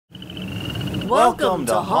Welcome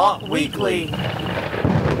to Haunt Weekly.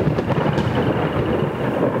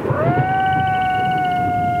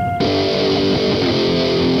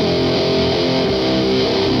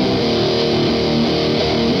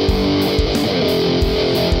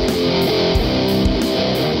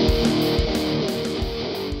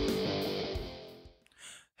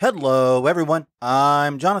 Hello, everyone.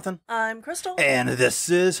 I'm Jonathan. I'm Crystal. And this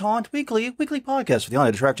is Haunt Weekly, a weekly podcast for the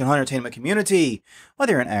haunted attraction and entertainment community.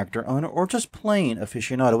 Whether you're an actor, owner, or just plain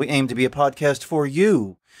aficionado, we aim to be a podcast for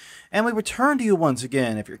you. And we return to you once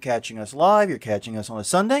again. If you're catching us live, you're catching us on a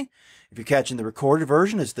Sunday. If you're catching the recorded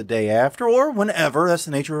version, it's the day after or whenever. That's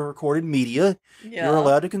the nature of recorded media. Yeah. You're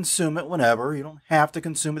allowed to consume it whenever. You don't have to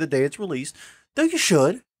consume it the day it's released. Though you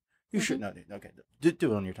should. You should. No, okay.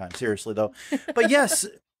 Do it on your time. Seriously, though. But yes...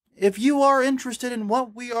 If you are interested in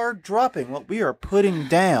what we are dropping, what we are putting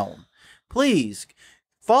down, please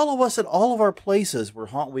follow us at all of our places. We're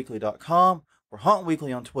hauntweekly.com. We're Haunt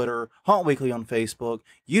Weekly on Twitter, Haunt Weekly on Facebook,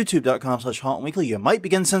 youtube.com/hauntweekly. You might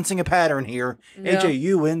begin sensing a pattern here. Yeah.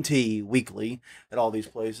 HAUNT Weekly at all these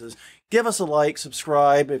places. Give us a like,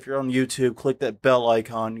 subscribe. If you're on YouTube, click that bell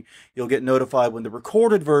icon. You'll get notified when the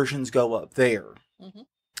recorded versions go up there. Mm-hmm.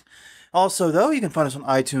 Also, though, you can find us on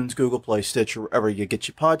iTunes, Google Play, Stitcher, wherever you get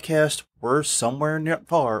your podcast. We're somewhere not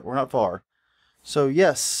far. We're not far. So,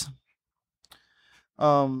 yes.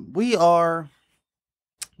 We are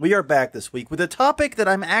back this week with a topic that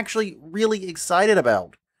I'm actually really excited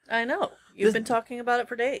about. I know. You've been talking about it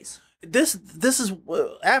for days. This is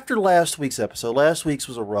after last week's episode. Last week's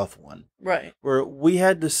was a rough one. Right. Where we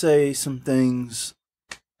had to say some things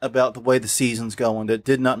about the way the season's going that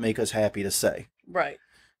did not make us happy to say. Right.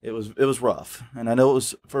 It was rough, and I know it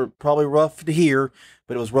was probably rough to hear,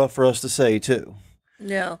 but it was rough for us to say too.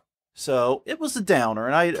 Yeah. So it was a downer,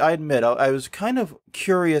 and I admit I was kind of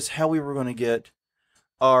curious how we were going to get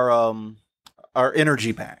our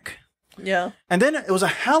energy back. Yeah. And then it was a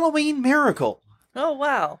Halloween miracle. Oh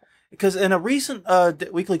wow! Because in a recent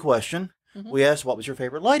weekly question, we asked what was your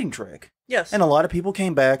favorite lighting trick. Yes. And a lot of people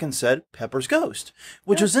came back and said Pepper's Ghost,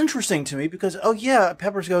 which was interesting to me because, oh yeah,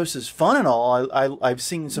 Pepper's Ghost is fun and all. I've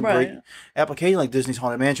seen some great applications like Disney's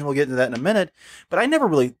Haunted Mansion. We'll get into that in a minute. But I never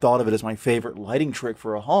really thought of it as my favorite lighting trick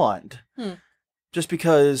for a haunt. Just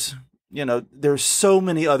because, you know, there's so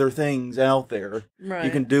many other things out there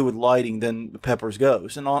you can do with lighting than Pepper's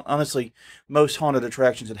Ghost. And honestly, most haunted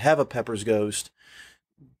attractions that have a Pepper's Ghost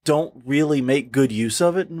don't really make good use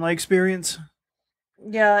of it in my experience.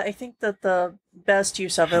 Yeah, I think that the best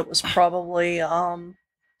use of it was probably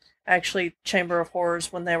actually Chamber of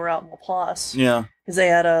Horrors when they were out in Laplace. Yeah. Because they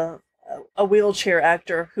had a wheelchair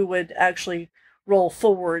actor who would actually roll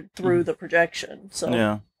forward through the projection. So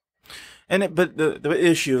yeah. But the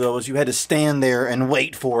issue though is you had to stand there and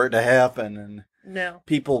wait for it to happen, and no.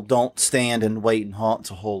 People don't stand and wait in haunts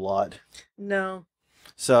a whole lot. No.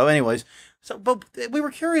 So anyways, but we were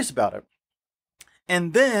curious about it.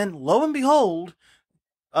 And then lo and behold,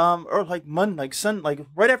 or like Monday, like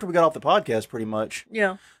right after we got off the podcast, pretty much.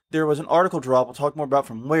 Yeah. There was an article drop. We'll talk more about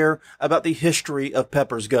from where, about the history of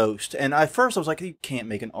Pepper's Ghost. And at first I was like, you can't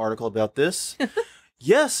make an article about this.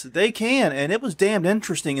 Yes, they can. And it was damned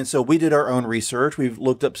interesting. And so we did our own research. We've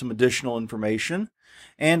looked up some additional information.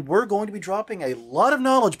 And we're going to be dropping a lot of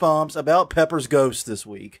knowledge bombs about Pepper's Ghost this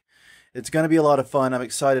week. It's going to be a lot of fun. I'm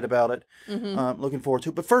excited about it. Looking forward to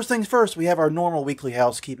it. But first things first, we have our normal weekly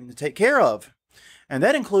housekeeping to take care of. And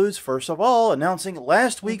that includes, first of all, announcing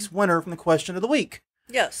last week's winner from the question of the week.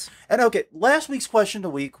 Yes. And okay, last week's question of the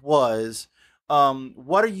week was,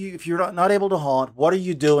 what are you, if you're not able to haunt, what are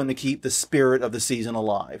you doing to keep the spirit of the season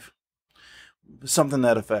alive? Something to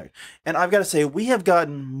that effect. And I've got to say, we have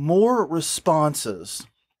gotten more responses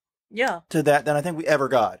to that than I think we ever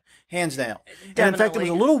got. Hands down. Definitely. And in fact, it was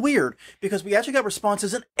a little weird because we actually got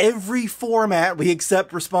responses in every format we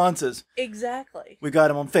accept responses. Exactly. We got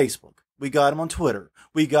them on Facebook. We got them on Twitter.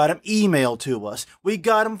 We got them emailed to us. We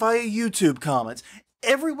got them via YouTube comments.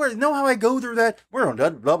 Everywhere. You know how I go through that? We're on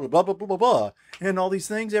blah, blah, blah, blah, blah, blah, blah, and all these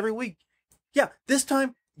things every week. Yeah, this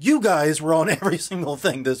time, you guys were on every single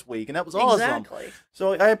thing this week, and that was awesome. Exactly.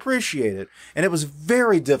 So I appreciate it. And it was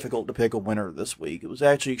very difficult to pick a winner this week. It was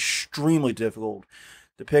actually extremely difficult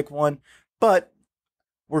to pick one. But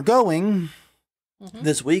we're going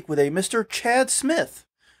this week with a Mr. Chad Smith,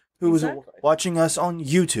 who was watching us on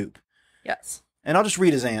YouTube. Yes. And I'll just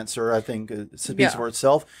read his answer. I think it speaks for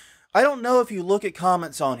itself. I don't know if you look at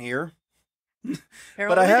comments on here,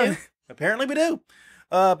 but I have. Apparently we do.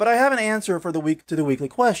 But I have an answer for the weekly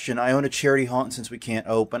question. I own a charity haunt since we can't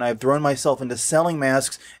open. I have thrown myself into selling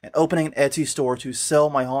masks and opening an Etsy store to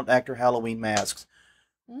sell my haunt actor Halloween masks.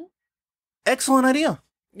 Excellent idea.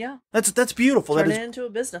 Yeah. That's beautiful. Turn it into a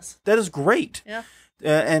business. That is great. Yeah.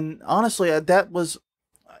 And honestly, that was,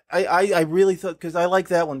 I really thought, because I like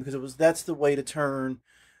that one because that's the way to turn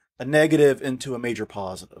a negative into a major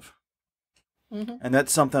positive. Mm-hmm. And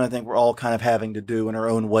that's something I think we're all kind of having to do in our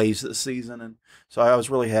own ways this season. And so I was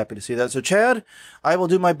really happy to see that. So Chad, I will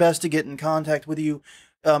do my best to get in contact with you.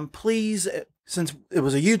 Please, since it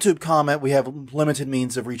was a YouTube comment, we have limited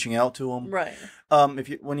means of reaching out to them. Right.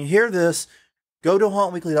 When you hear this, go to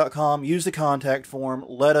hauntweekly.com, use the contact form,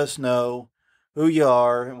 let us know who you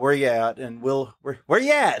are and where you at, and where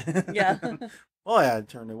you at? Yeah. Oh, I had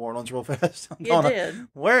to turn to New Orleans real fast. You did.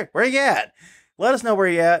 Where you at? Let us know where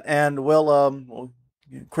you at, and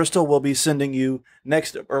Crystal will be sending you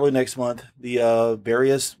early next month the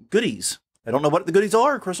various goodies. I don't know what the goodies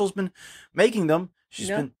are. Crystal's been making them. She's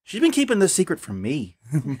been keeping this secret from me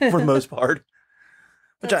for the most part.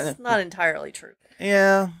 That's not entirely true.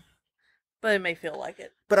 Yeah. But it may feel like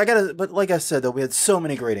it. But like I said, though, we had so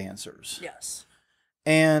many great answers. Yes.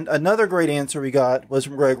 And another great answer we got was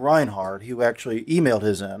from Greg Reinhardt, who actually emailed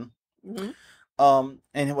his in. Mm-hmm.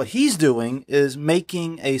 And what he's doing is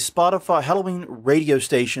making a Spotify Halloween radio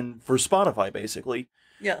station for Spotify, basically.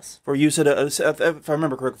 Yes. For use at if I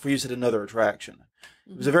remember correctly, for use at another attraction.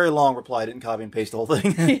 Mm-hmm. It was a very long reply. I didn't copy and paste the whole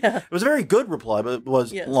thing. Yeah. It was a very good reply, but it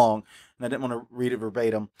was long, and I didn't want to read it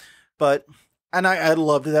verbatim. And I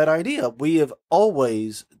loved that idea. We have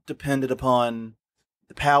always depended upon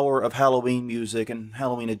the power of Halloween music and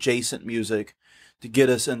Halloween adjacent music to get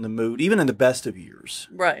us in the mood, even in the best of years.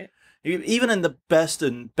 Right. Even in the best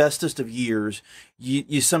and bestest of years,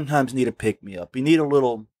 you sometimes need a pick-me-up. You need a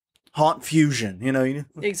little haunt fusion,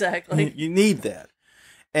 Exactly. You need that.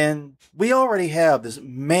 And we already have this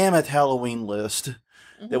mammoth Halloween list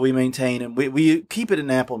that we maintain, and we keep it in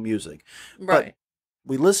Apple Music. Right. But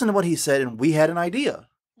we listened to what he said, and we had an idea.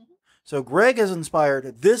 Mm-hmm. So Greg has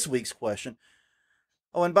inspired this week's question.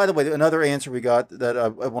 Oh, and by the way, another answer we got that I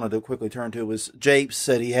wanted to quickly turn to was Japes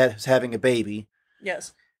said he was having a baby.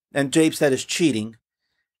 Yes. And Japes, that is cheating.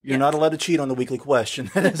 You're not allowed to cheat on the weekly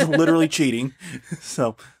question. That is literally cheating.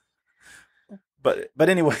 So, but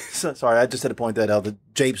anyway, sorry, I just had to point that out.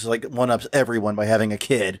 That Japes like one-ups everyone by having a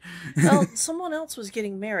kid. Well, someone else was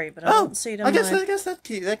getting married, but I don't see it. I guess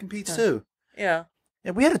that competes too. Yeah.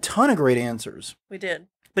 Yeah, we had a ton of great answers. We did.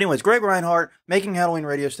 But anyways, Greg Reinhardt, making Halloween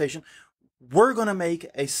radio station. We're going to make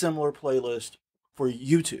a similar playlist for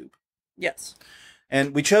YouTube. Yes.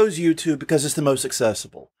 And we chose YouTube because it's the most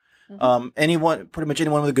accessible. Mm-hmm. Pretty much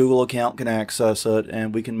anyone with a Google account can access it,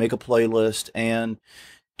 and we can make a playlist and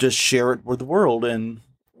just share it with the world. And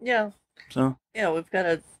so we've got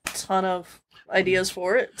a ton of ideas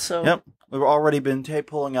for it. So yep, we've already been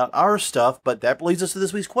pulling out our stuff, but that leads us to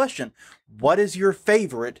this week's question: what is your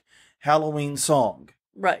favorite Halloween song?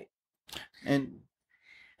 Right.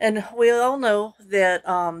 And we all know that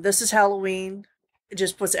this is Halloween. It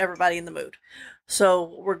just puts everybody in the mood.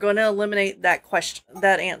 So we're going to eliminate that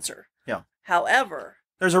answer. Yeah. However,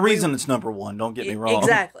 there's a reason it's number one. Don't get me wrong.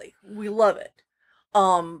 Exactly. We love it.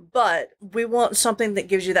 But we want something that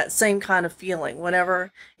gives you that same kind of feeling.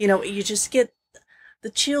 Whenever, you just get the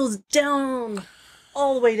chills down,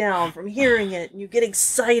 all the way down from hearing it, and you get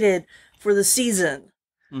excited for the season.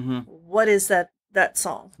 Mm-hmm. What is that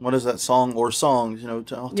song? What is that song or songs?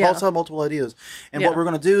 Toss out multiple ideas. And what we're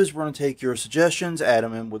going to do is we're going to take your suggestions, add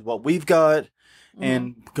them in with what we've got,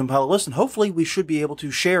 and compile a list. And hopefully we should be able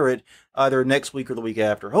to share it either next week or the week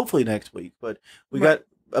after. Hopefully next week. But we got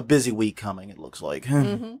a busy week coming, it looks like.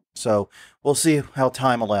 Mm-hmm. So we'll see how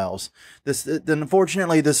time allows.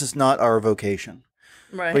 Unfortunately, this is not our vocation.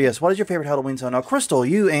 Right. But yes, what is your favorite Halloween song? Now, Crystal,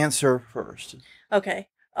 you answer first. Okay.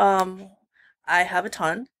 I have a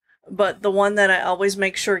ton. But the one that I always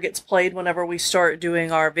make sure gets played whenever we start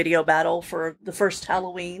doing our video battle for the first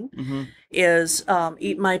Halloween is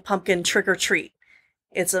Eat My Pumpkin Trick or Treat.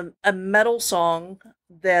 It's a metal song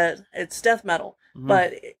it's death metal,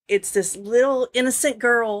 but it's this little innocent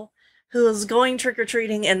girl who is going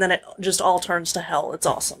trick-or-treating, and then it just all turns to hell. It's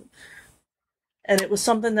awesome. And it was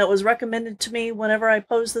something that was recommended to me whenever I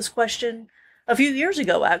posed this question a few years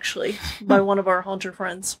ago, actually, by one of our haunter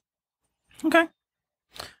friends. Okay.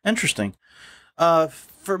 Interesting.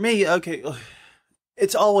 For me,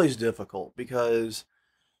 it's always difficult because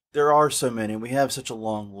there are so many. We have such a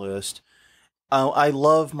long list. I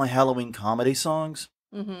love my Halloween comedy songs.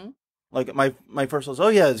 Mm-hmm. Like my first was,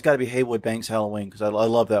 it's got to be Haywood Banks Halloween because I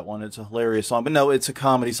love that one. It's a hilarious song. But no, it's a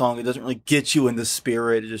comedy song. It doesn't really get you in the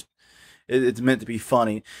spirit. It's meant to be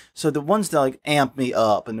funny. So the ones that amp me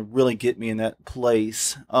up and really get me in that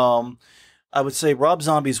place. I would say Rob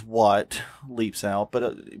Zombie's What leaps out,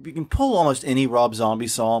 but you can pull almost any Rob Zombie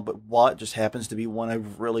song, but What just happens to be one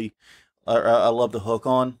I love the hook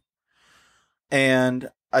on. And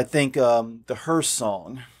I think the Her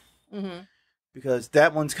song, because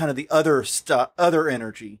that one's kind of the other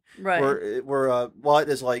energy, Right. Where What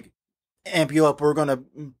is like, amp you up, we're gonna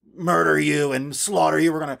murder you and slaughter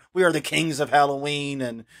you. We are the kings of Halloween,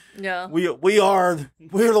 and we're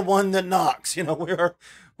the one that knocks. You know,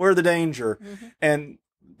 we're the danger. And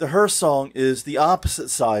the Her song is the opposite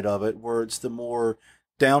side of it, where it's the more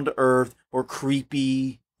down to earth, or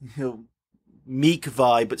creepy, meek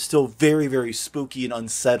vibe, but still very, very spooky and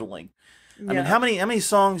unsettling. I mean, how many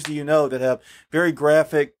songs do you know that have very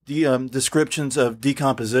graphic descriptions of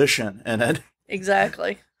decomposition in it?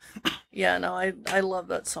 Exactly. Yeah, no, I love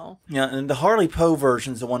that song. Yeah, and the Harley Poe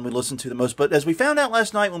version is the one we listen to the most. But as we found out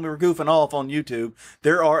last night when we were goofing off on YouTube,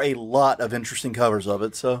 there are a lot of interesting covers of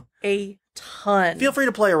it. So a ton. Feel free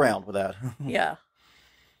to play around with that. Yeah.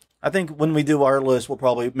 I think when we do our list, we'll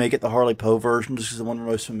probably make it the Harley Poe version, just because the one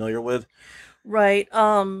we're most familiar with. Right.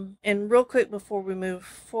 And real quick before we move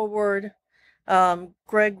forward,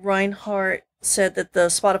 Greg Reinhardt said that the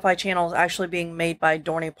Spotify channel is actually being made by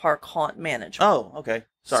Dorney Park Haunt Management. Oh, okay.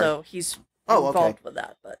 Sorry. So he's involved with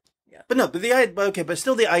that, but yeah. But no, but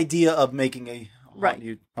still the idea of making a haunt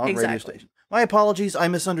radio station. My apologies, I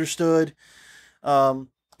misunderstood.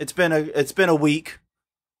 It's been a week.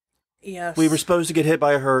 Yes. We were supposed to get hit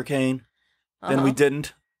by a hurricane, then we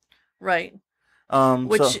didn't. Right.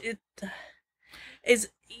 It is,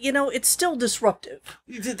 it's still disruptive.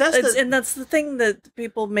 And that's the thing that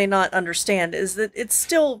people may not understand, is that it's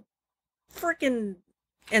still freaking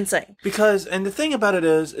insane. And the thing about it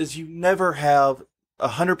is you never have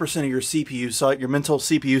 100% of your your mental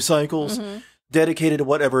CPU cycles dedicated to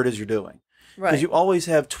whatever it is you're doing. Right. Because you always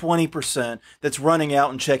have 20% that's running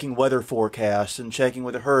out and checking weather forecasts and checking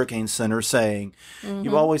what the hurricane center is saying.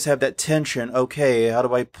 You always have that tension. Okay,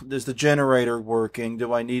 is the generator working?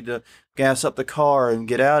 Do I need to gas up the car and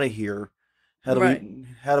get out of here? How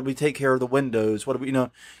do we take care of the windows? What do we,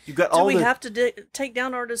 you've got all we have to take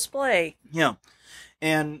down our display? Yeah.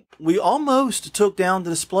 And we almost took down the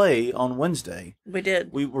display on Wednesday. We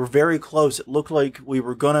did. We were very close. It looked like we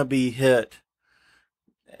were going to be hit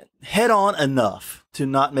head on enough to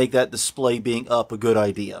not make that display being up a good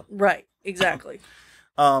idea. Right, exactly.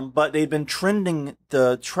 But they'd been trending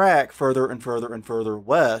the track further and further and further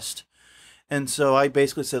west. And so I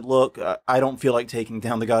basically said, look, I don't feel like taking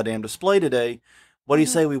down the goddamn display today. What do you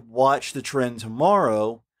say we watch the trend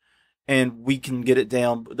tomorrow and we can get it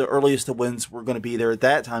down? The earliest the winds were going to be there at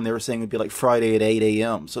that time, they were saying it'd be like Friday at 8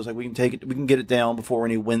 a.m. So it's like we can get it down before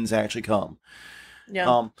any winds actually come.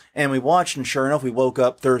 Yeah. And we watched, and sure enough, we woke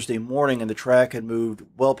up Thursday morning, and the track had moved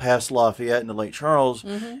well past Lafayette into Lake Charles,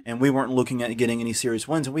 and we weren't looking at getting any serious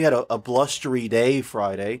winds. And we had a blustery day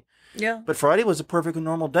Friday. Yeah. But Friday was a perfectly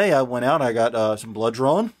normal day. I went out, I got some blood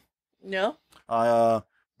drawn. Yeah. I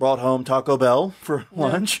brought home Taco Bell for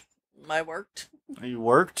lunch. I worked. You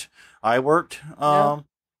worked. I worked.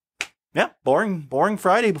 Yeah, boring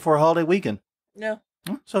Friday before a holiday weekend. Yeah.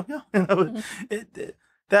 So, yeah,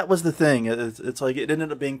 that was the thing. It's like it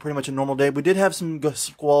ended up being pretty much a normal day. We did have some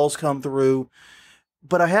squalls come through,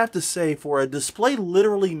 but I have to say, for a display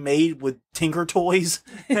literally made with Tinker toys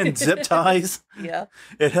and zip ties,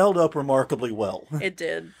 it held up remarkably well. It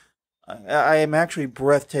did. I am actually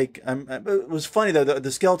breathtaking. It was funny though.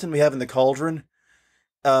 The skeleton we have in the cauldron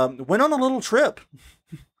went on a little trip.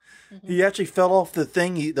 He actually fell off the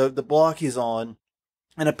thing, the block he's on.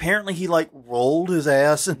 And apparently he rolled his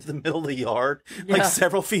ass into the middle of the yard,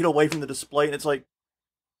 several feet away from the display. And it's like,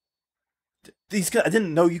 these guys, I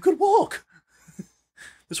didn't know you could walk.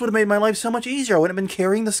 This would have made my life so much easier. I wouldn't have been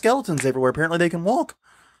carrying the skeletons everywhere. Apparently they can walk.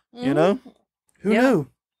 Who knew?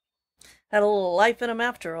 Had a little life in them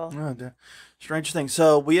after all. Oh, strange thing.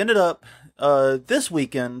 So we ended up, this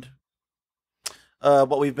weekend,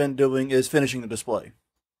 what we've been doing is finishing the display.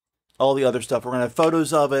 All the other stuff. We're going to have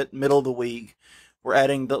photos of it middle of the week. We're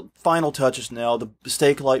adding the final touches now, the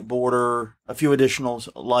stake light border, a few additional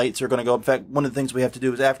lights are going to go. In fact, one of the things we have to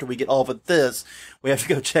do is after we get off of this, we have to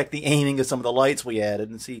go check the aiming of some of the lights we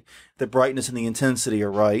added and see if the brightness and the intensity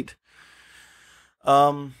are right.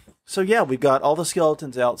 So yeah, we've got all the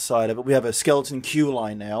skeletons outside of it. We have a skeleton queue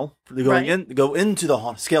line now for go into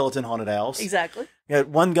the skeleton haunted house. Exactly. We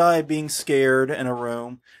had one guy being scared in a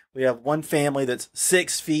room. We have one family that's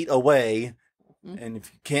 6 feet away. And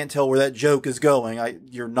if you can't tell where that joke is going,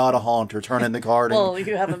 you're not a haunter. Turn in the card. Well,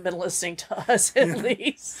 you haven't been listening to us, at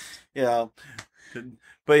least. Yeah.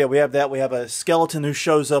 But yeah, we have that. We have a skeleton who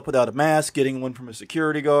shows up without a mask, getting one from a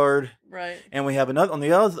security guard. Right. And we have another on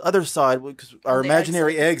the other side, because our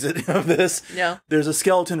imaginary exit of this. Yeah. There's a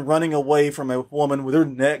skeleton running away from a woman with her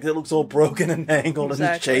neck that looks all broken and mangled, and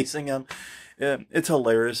is chasing him. Yeah, it's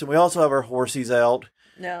hilarious. And we also have our horsies out.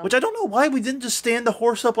 Yeah. Which I don't know why we didn't just stand the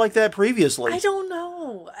horse up like that previously. I don't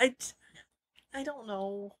know. I don't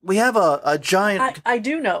know. We have a giant. I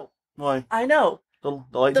do know. Why? I know. The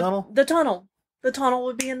light tunnel? The tunnel. The tunnel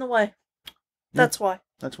would be in the way. That's why.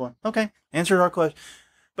 That's why. Okay. Answered our question.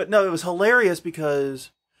 But no, it was hilarious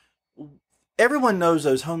because everyone knows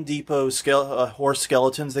those Home Depot horse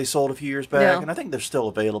skeletons they sold a few years back, and I think they're still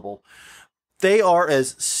available. They are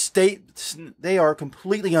they are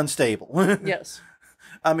completely unstable. Yes.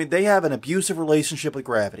 I mean, they have an abusive relationship with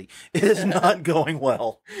gravity. It is not going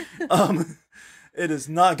well. It is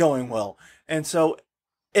not going well. And so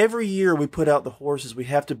every year we put out the horses, we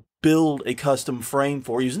have to build a custom frame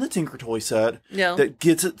for using the Tinker Toy set that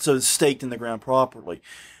gets it so it's staked in the ground properly.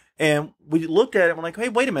 And we looked at it and we're like, hey,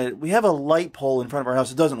 wait a minute. We have a light pole in front of our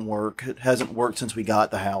house. It doesn't work. It hasn't worked since we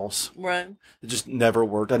got the house. Right. It just never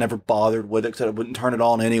worked. I never bothered with it because I wouldn't turn it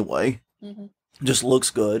on anyway. Mm-hmm. It just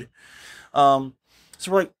looks good. So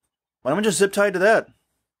we're like, why don't we just zip tie to that?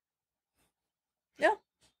 Yeah.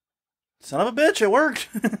 Son of a bitch, it worked.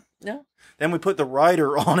 Yeah. Then we put the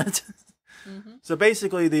rider on it. Mm-hmm. So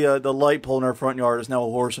basically the light pole in our front yard is now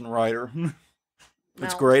a horse and rider.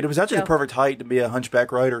 It's great. It was actually the perfect height to be a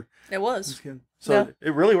hunchback rider. It was. So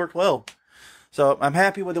it really worked well. So I'm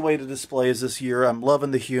happy with the way the display is this year. I'm loving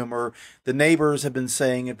the humor. The neighbors have been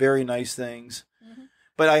saying very nice things. Mm-hmm.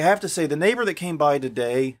 But I have to say, the neighbor that came by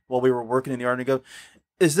today while we were working in the yard, and he goes,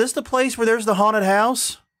 is this the place where there's the haunted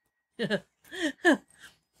house? What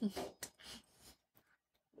the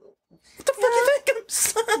fuck you think?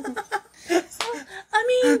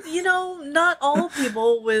 I mean, not all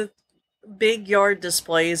people with big yard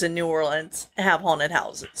displays in New Orleans have haunted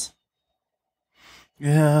houses.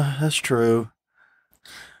 Yeah, that's true.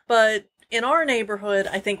 But in our neighborhood,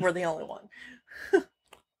 I think we're the only one.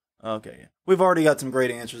 Okay. We've already got some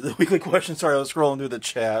great answers to the weekly question. Sorry, I was scrolling through the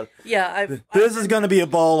chat. Yeah, this is going to be a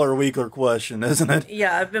baller weekly question, isn't it?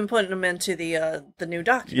 Yeah, I've been putting them into the new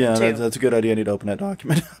document, yeah, too. That's a good idea. I need to open that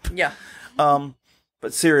document up. Yeah.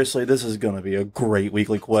 But seriously, this is going to be a great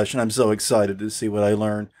weekly question. I'm so excited to see what I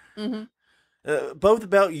learn. Mm-hmm. Both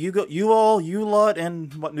about you all, you lot,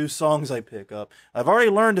 and what new songs I pick up. I've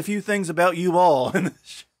already learned a few things about you all.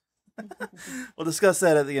 We'll discuss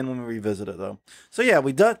that at the end when we revisit it, though. So yeah,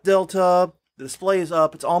 we ducked Delta. The display is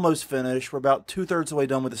up. It's almost finished. We're about 2/3 of the way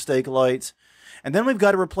done with the stake lights. And then we've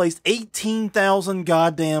got to replace 18,000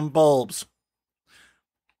 goddamn bulbs.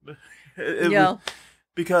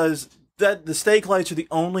 Because the stake lights are the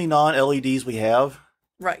only non-LEDs we have.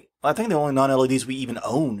 Right. I think the only non-LEDs we even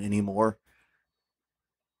own anymore.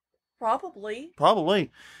 Probably.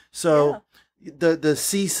 So the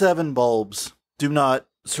C7 bulbs do not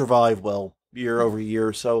survive well year over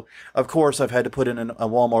year. So, of course, I've had to put in a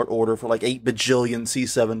Walmart order for like 8 bajillion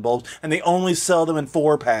C7 bulbs, and they only sell them in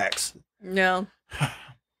 4-packs. No.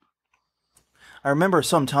 I remember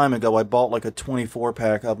some time ago I bought like a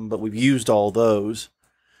 24-pack of them, but we've used all those.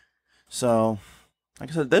 So,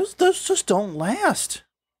 like I said, those just don't last.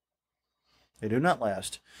 They do not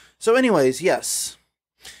last. So anyways, yes.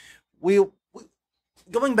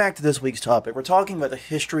 Going back to this week's topic, we're talking about the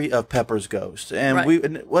history of Pepper's Ghost.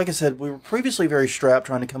 And like I said, we were previously very strapped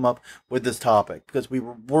trying to come up with this topic because we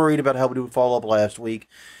were worried about how we would follow up last week.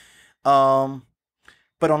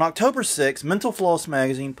 But on October 6th, Mental Floss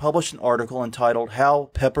Magazine published an article entitled How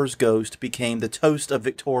Pepper's Ghost Became the Toast of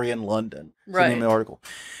Victorian London. That's the name of the article.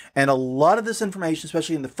 And a lot of this information,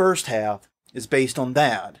 especially in the first half, is based on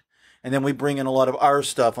that. And then we bring in a lot of our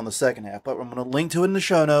stuff on the second half. But I'm going to link to it in the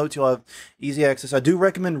show notes. You'll have easy access. I do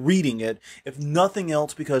recommend reading it, if nothing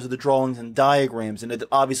else, because of the drawings and diagrams. And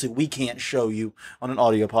obviously, we can't show you on an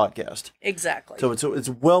audio podcast. Exactly. So it's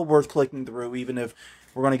well worth clicking through, even if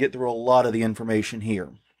we're going to get through a lot of the information here.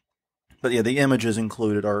 But yeah, the images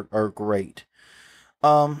included are great.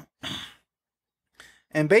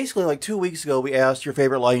 And basically, like 2 weeks ago, we asked your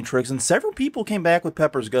favorite lighting tricks, and several people came back with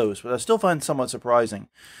Pepper's Ghost, but I still find it somewhat surprising.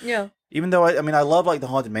 Yeah. Even though, I love like the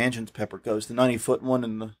Haunted Mansion's Pepper Ghost, the 90-foot one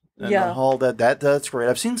in the hall. That's great.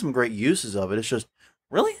 I've seen some great uses of it. It's just,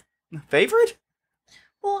 really? Favorite?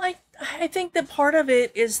 Well, I think that part of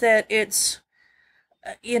it is that it's,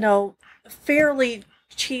 fairly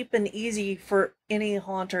cheap and easy for any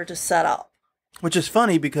haunter to set up. Which is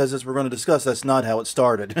funny because, as we're going to discuss, that's not how it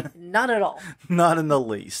started. Not at all. Not in the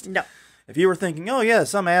least. No. If you were thinking, oh yeah,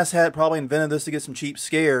 some asshat probably invented this to get some cheap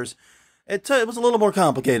scares, it was a little more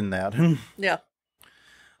complicated than that. Yeah.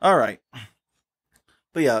 All right.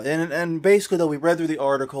 But yeah, and basically, though, we read through the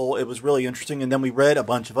article. It was really interesting. And then we read a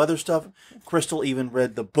bunch of other stuff. Crystal even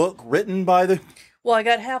read the book written by the... Well, I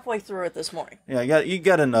got halfway through it this morning. Yeah, you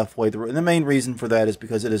got enough way through it. And the main reason for that is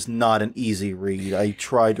because it is not an easy read. I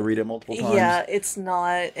tried to read it multiple times. Yeah, it's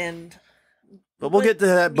not, But we'll get to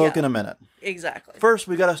that book in a minute. Exactly. First,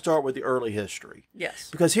 we got to start with the early history. Yes.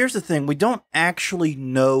 Because here's the thing. We don't actually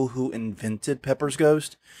know who invented Pepper's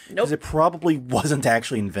Ghost. Nope. Because it probably wasn't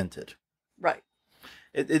actually invented. Right.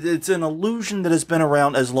 It's an illusion that has been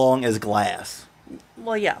around as long as glass.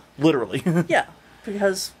 Well, yeah. Literally. Yeah.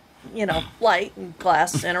 Because, light and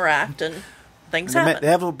glass interact and things happen. They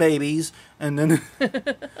have little babies, and then...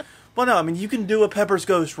 Well, no, I mean, you can do a Pepper's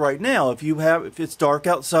Ghost right now. If it's dark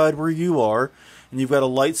outside where you are, and you've got a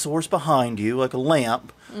light source behind you, like a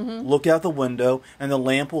lamp, look out the window, and the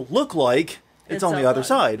lamp will look like it's on the other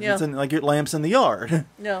side. Yeah. It's like your lamp's in the yard.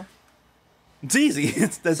 Yeah. It's easy.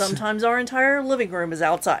 Sometimes our entire living room is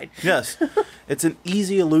outside. Yes. It's an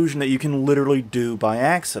easy illusion that you can literally do by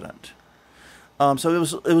accident. So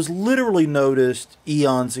it was literally noticed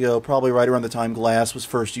eons ago, probably right around the time glass was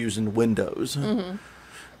first used in Windows.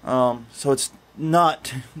 So it's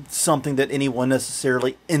not something that anyone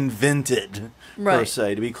necessarily invented, per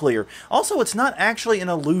se, to be clear. Also, it's not actually an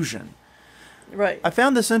illusion. Right. I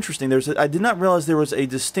found this interesting. I did not realize there was a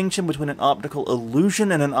distinction between an optical illusion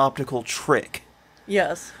and an optical trick.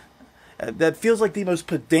 Yes. That feels like the most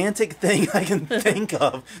pedantic thing I can think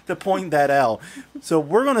of to point that out. So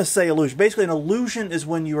we're going to say illusion. Basically, an illusion is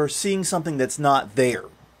when you are seeing something that's not there.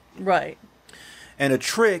 Right. And a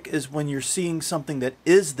trick is when you're seeing something that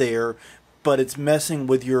is there, but it's messing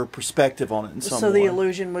with your perspective on it in some way. So the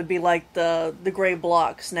illusion would be like the gray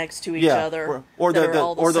blocks next to each other, or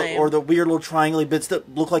the weird little triangle bits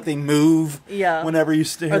that look like they move. Yeah. Whenever you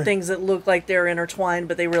stare. Or things that look like they're intertwined,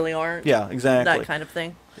 but they really aren't. Yeah, exactly. That kind of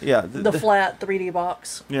thing. Yeah. The flat 3D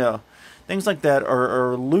box. Yeah. Things like that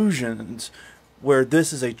are illusions, where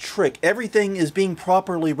this is a trick. Everything is being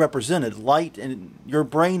properly represented. Light, and your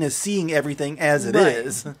brain is seeing everything as it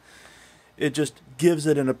is. It just gives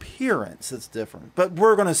it an appearance that's different. But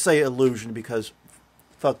we're going to say illusion because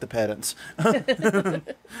fuck the pedants. I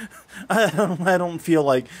don't feel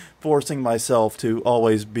like forcing myself to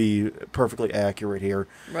always be perfectly accurate here.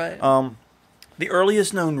 Right. The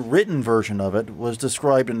earliest known written version of it was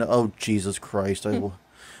described in... Oh, Jesus Christ. And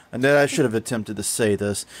then I should have attempted to say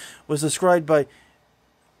this. Was described by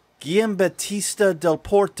Giambattista del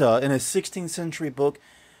Porta in his 16th century book,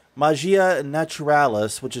 Magia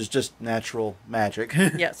Naturalis, which is just natural magic.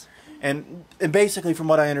 Yes. And basically, from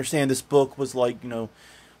what I understand, this book was like, well,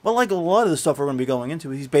 like a lot of the stuff we're going to be going into,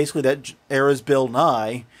 he's basically that era's Bill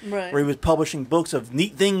Nye, right, where he was publishing books of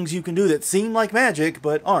neat things you can do that seem like magic,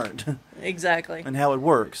 but aren't. Exactly. And how it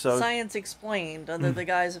works. So science explained under the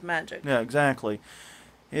guise of magic. Yeah, exactly.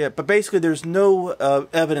 Yeah, but basically there's no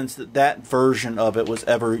evidence that version of it was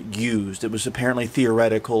ever used. It was apparently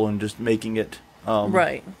theoretical and just making it...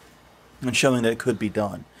 right. And showing that it could be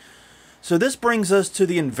done. So this brings us to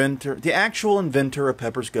the inventor, the actual inventor of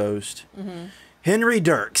Pepper's Ghost, Henry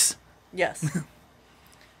Dirks. Yes.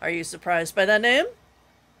 Are you surprised by that name?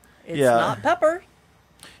 It's Yeah. not Pepper.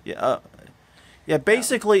 Yeah. Yeah,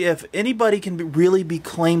 basically, if anybody can really be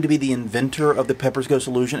claimed to be the inventor of the Pepper's Ghost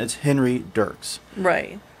illusion, it's Henry Dirks.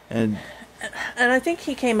 Right. And I think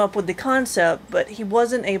he came up with the concept, but he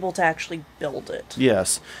wasn't able to actually build it.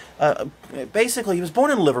 yes. Basically, he was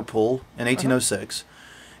born in Liverpool in 1806,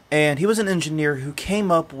 and he was an engineer who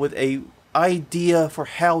came up with a idea for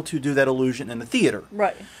how to do that illusion in the theater.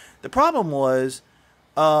 Right. The problem was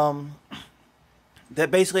that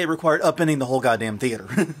basically it required upending the whole goddamn theater.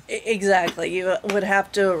 Exactly. You would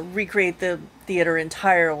have to recreate the theater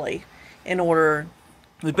entirely in order...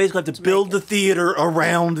 We basically have to build the theater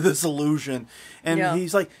around this illusion. And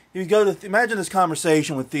he's like, you go to, imagine this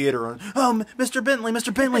conversation with theater. Oh, Mr.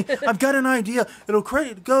 Bentley, I've got an idea. It'll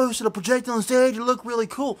create a ghost, it'll project on the stage, it'll look really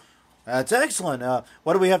cool. That's excellent.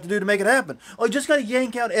 What do we have to do to make it happen? Oh, you just got to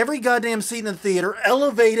yank out every goddamn seat in the theater,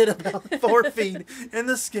 elevate it about 4 feet in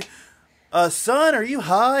the sky. Son, are you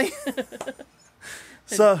high?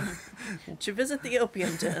 So, Did you visit the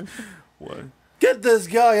opium den? what? Get this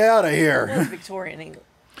guy out of here. It was Victorian England.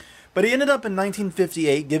 But he ended up in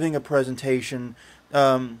 1958 giving a presentation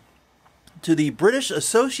to the British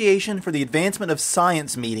Association for the Advancement of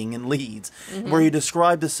Science meeting in Leeds, where he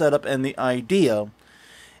described the setup and the idea.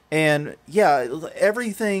 And yeah,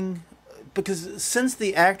 everything, because since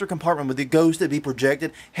the actor compartment with the ghost that be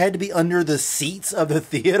projected had to be under the seats of the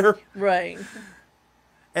theater. Right.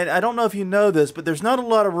 And I don't know if you know this, but there's not a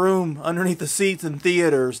lot of room underneath the seats in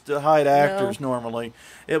theaters to hide actors normally.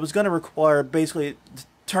 It was going to require basically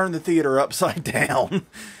turned the theater upside down.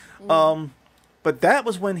 But that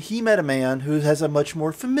was when he met a man who has a much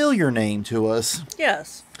more familiar name to us.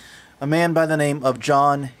 Yes. A man by the name of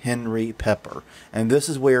John Henry Pepper. And this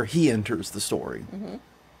is where he enters the story. Mm-hmm.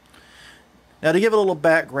 Now, to give a little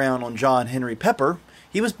background on John Henry Pepper,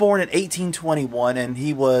 he was born in 1821, and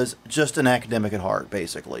he was just an academic at heart,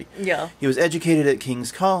 basically. Yeah. He was educated at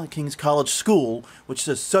King's College School, which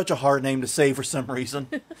is such a hard name to say for some reason.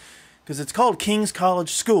 Because it's called King's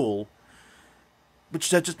College School, which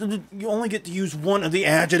that just, you only get to use one of the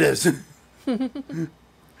adjectives.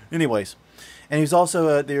 Anyways, and he was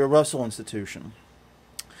also at the Russell Institution.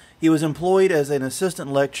 He was employed as an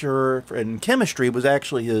assistant lecturer in chemistry, was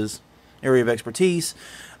actually his area of expertise,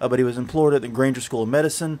 but he was employed at the Granger School of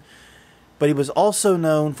Medicine. But he was also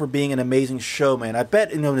known for being an amazing showman. I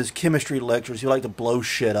bet in his chemistry lectures, he liked to blow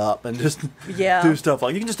shit up and just do stuff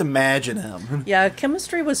like, you can just imagine him. Yeah,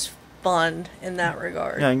 chemistry was fun in that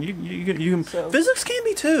regard. Yeah, you can, physics can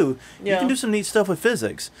be too. Yeah. You can do some neat stuff with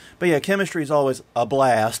physics. But yeah, chemistry is always a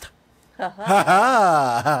blast. Ha Ha ha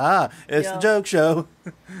ha ha. It's the joke show.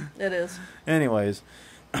 It is. Anyways,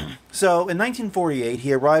 so in 1948,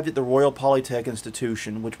 he arrived at the Royal Polytechnic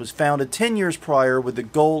Institution, which was founded 10 years prior with the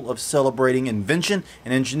goal of celebrating invention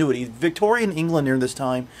and ingenuity. Victorian England near this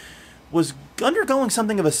time was undergoing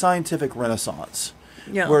something of a scientific renaissance.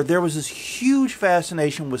 Yeah. Where there was this huge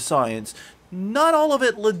fascination with science. Not all of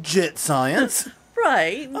it legit science.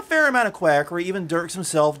 Right. A fair amount of quackery. Even Dirks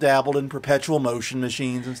himself dabbled in perpetual motion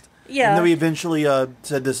machines and stuff. Yeah. And then we eventually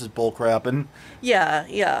said this is bullcrap. And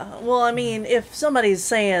yeah. Well, I mean, if somebody's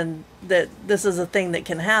saying that this is a thing that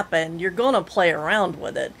can happen, you're going to play around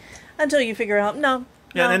with it until you figure out, no.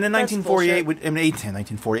 Yeah, no, and in that's 1848, bullshit. in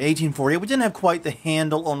 1848, we didn't have quite the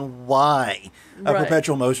handle on why a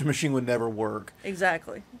perpetual motion machine would never work.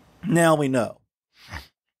 Exactly. Now we know.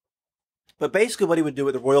 But basically what he would do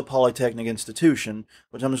at the Royal Polytechnic Institution,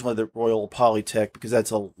 which I'm just going to the Royal Polytech because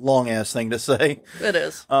that's a long-ass thing to say. It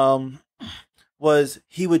is. Was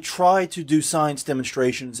he would try to do science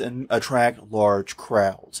demonstrations and attract large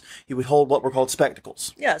crowds. He would hold what were called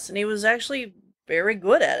spectacles. Yes, and he was actually very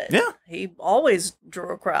good at it. Yeah. He always drew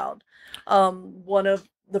a crowd. One of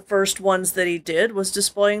the first ones that he did was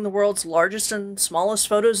displaying the world's largest and smallest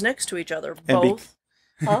photos next to each other. Both.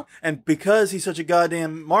 And because he's such a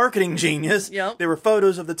goddamn marketing genius, there were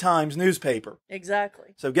photos of the Times newspaper.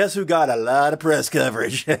 Exactly. So guess who got a lot of press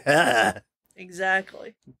coverage?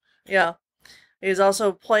 Exactly. Yeah. He's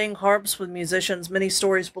also playing harps with musicians many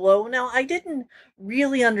stories below. Now, I didn't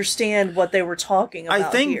really understand what they were talking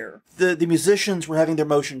about here. I think the musicians were having their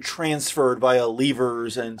motion transferred via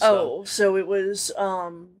levers and stuff. Oh, so it was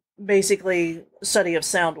basically study of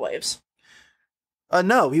sound waves.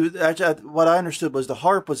 No, he was actually, what I understood was the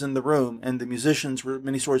harp was in the room and the musicians were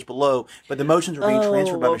many stories below, but the motions were being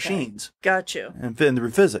transferred by machines. Got you. And through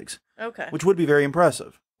physics. Okay. Which would be very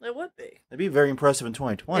impressive. It would be. It'd be very impressive in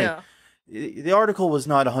 2020. Yeah. The article was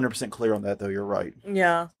not 100% clear on that, though. You're right.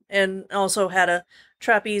 Yeah, and also had a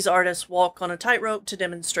trapeze artist walk on a tightrope to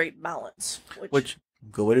demonstrate balance. Which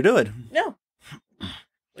good way to do it. Yeah.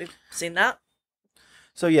 We've seen that.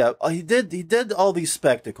 So yeah, he did all these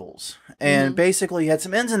spectacles, and basically he had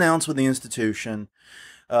some ins and outs with the institution.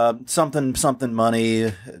 Something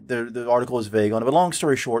money. The article is vague on it, but long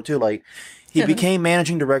story short, too late. He became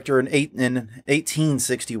managing director in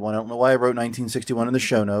 1861. I don't know why I wrote 1961 in the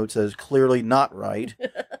show notes. That is clearly not right.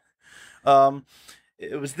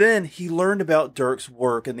 It was then he learned about Dirks'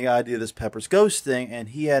 work and the idea of this Pepper's Ghost thing, and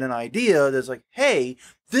he had an idea that's like, hey,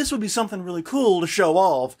 this would be something really cool to show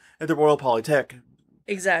off at the Royal Polytech.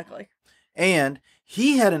 Exactly. And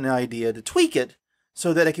he had an idea to tweak it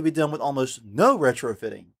so that it could be done with almost no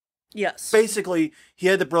retrofitting. Yes. Basically, he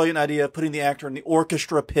had the brilliant idea of putting the actor in the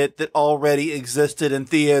orchestra pit that already existed in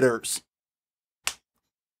theaters.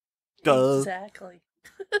 Duh. Exactly.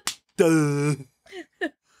 Duh.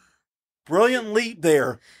 Brilliant leap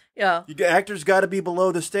there. Yeah. The actors got to be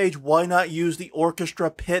below the stage. Why not use the orchestra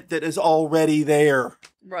pit that is already there?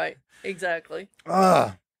 Right. Exactly.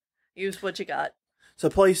 Use what you got. So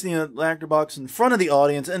place the actor box in front of the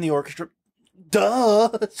audience and the orchestra. Duh!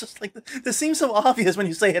 It's just like, this seems so obvious when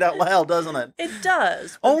you say it out loud, doesn't it? It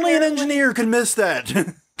does. Only an engineer could miss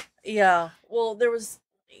that. Yeah. Well, there was...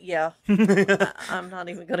 Yeah. I'm not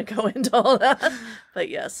even going to go into all that. But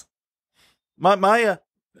yes. My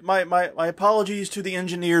apologies to the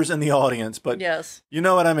engineers and the audience, but yes, you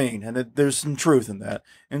know what I mean, and there's some truth in that.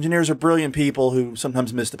 Engineers are brilliant people who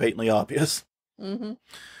sometimes miss the patently obvious. Mm-hmm.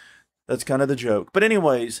 That's kind of the joke. But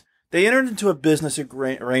anyways, they entered into a business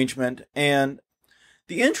arrangement, and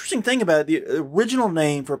The interesting thing about it, the original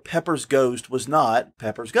name for Pepper's Ghost was not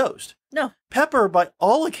Pepper's Ghost. No. Pepper, by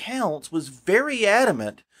all accounts, was very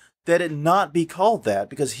adamant that it not be called that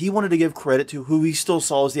because he wanted to give credit to who he still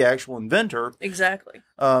saw as the actual inventor. Exactly.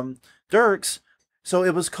 Dirks. So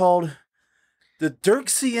it was called the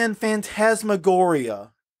Dirksian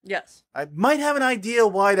Phantasmagoria. Yes. I might have an idea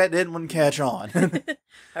why that didn't catch on.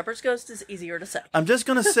 Pepper's Ghost is easier to say. I'm just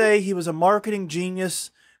going to say he was a marketing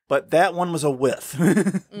genius, but that one was a whiff.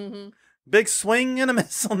 Mm-hmm. Big swing and a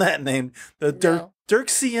miss on that name. The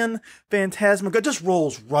Dirksian Phantasmagoria. It just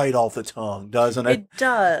rolls right off the tongue, doesn't it? It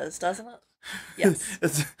does, doesn't it?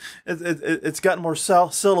 Yes. It's got more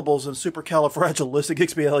syllables than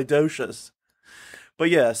supercalifragilisticexpialidocious. But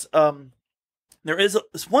yes, there is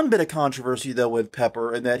one bit of controversy, though, with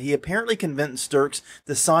Pepper, in that he apparently convinced Dirks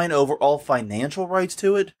to sign over all financial rights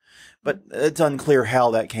to it, but it's unclear how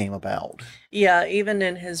that came about. Yeah, even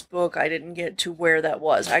in his book, I didn't get to where that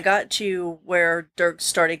was. I got to where Dirks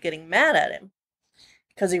started getting mad at him,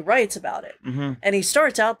 because he writes about it. Mm-hmm. And he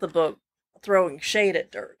starts out the book throwing shade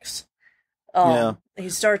at Dirks. He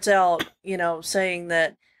starts out, saying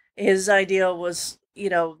that his idea was,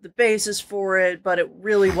 the basis for it, but it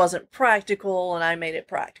really wasn't practical, and I made it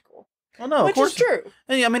practical. Well, no, which of course, is true.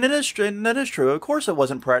 I mean, it is true. That is true. Of course, it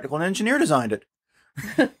wasn't practical. An engineer designed it.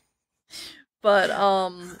 But I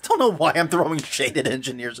don't know why I'm throwing shade at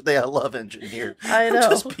engineers. I love engineers. I know.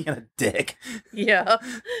 I'm just being a dick. Yeah,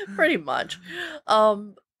 pretty much.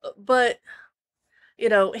 But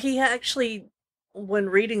he actually, when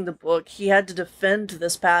reading the book, he had to defend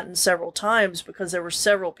this patent several times because there were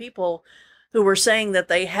several people who were saying that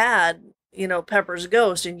they had, Pepper's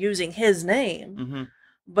Ghost and using his name, mm-hmm.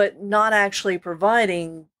 but not actually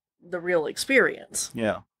providing the real experience.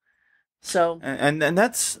 Yeah. So and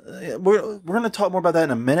that's we're going to talk more about that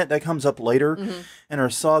in a minute. That comes up later mm-hmm. in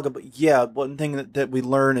our saga. But yeah, one thing that we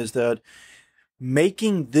learn is that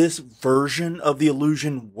making this version of the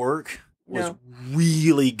illusion work was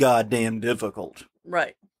really goddamn difficult.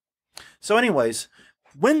 Right. So anyways,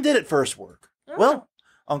 when did it first work? Well,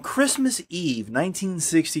 on Christmas Eve,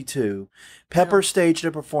 1962, Pepper staged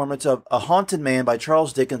a performance of A Haunted Man by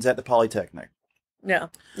Charles Dickens at the Polytechnic. Yeah.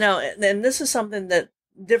 Now, and this is something that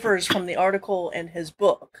differs from the article in his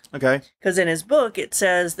book. Okay. Because in his book, it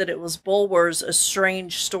says that it was Bulwer's A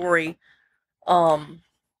Strange Story,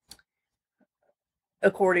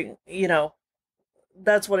 according,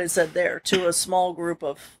 that's what it said there, to a small group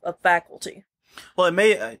of faculty. Well, it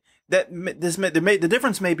may... the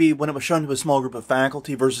difference may be when it was shown to a small group of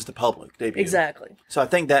faculty versus the public debut. Exactly. So I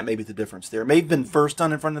think that may be the difference there. It may have been first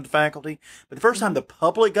done in front of the faculty, but the first time the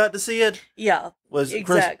public got to see it was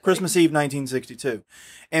exactly. Christmas Eve 1962.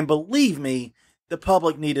 And believe me, the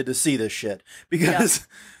public needed to see this shit. Because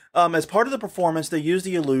as part of the performance, they used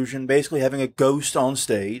the illusion, basically having a ghost on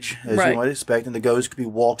stage, as you might expect, and the ghost could be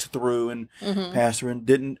walked through and passed through and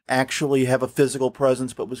didn't actually have a physical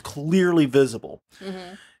presence, but was clearly visible.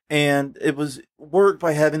 Mm-hmm. And it was worked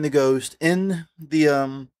by having the ghost in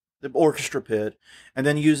the orchestra pit and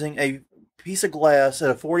then using a piece of glass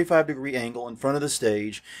at a 45-degree angle in front of the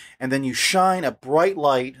stage. And then you shine a bright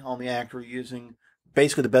light on the actor using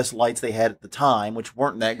basically the best lights they had at the time, which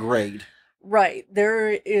weren't that great. Right. There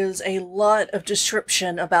is a lot of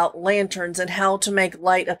description about lanterns and how to make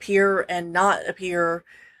light appear and not appear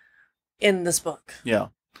in this book. Yeah.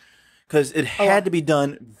 Because it had to be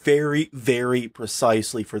done very, very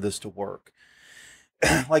precisely for this to work.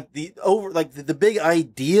 the big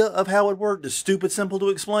idea of how it worked is stupid simple to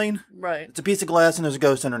explain. Right. It's a piece of glass and there's a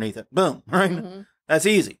ghost underneath it. Boom. Right? Mm-hmm. That's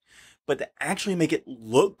easy. But to actually make it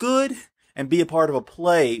look good and be a part of a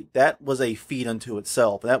play, that was a feat unto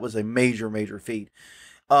itself. That was a major, major feat.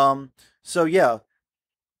 So yeah,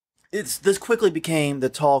 this quickly became the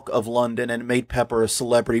talk of London and it made Pepper a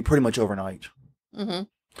celebrity pretty much overnight. Mm-hmm.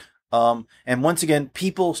 And once again,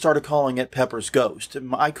 people started calling it Pepper's Ghost.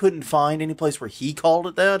 I couldn't find any place where he called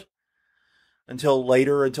it that until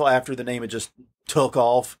after the name had just took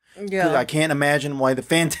off. Yeah. I can't imagine why the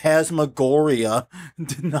Phantasmagoria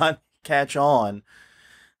did not catch on.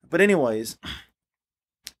 But anyways,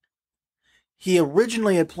 he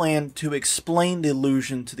originally had planned to explain the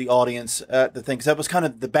illusion to the audience at the thing, because that was kind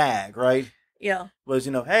of the bag, right? Yeah. Was,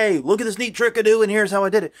 hey, look at this neat trick I do, and here's how I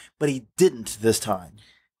did it. But he didn't this time.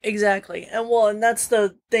 Exactly. And that's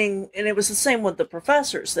the thing, and it was the same with the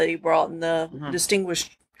professors that he brought and the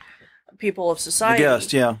distinguished people of society. The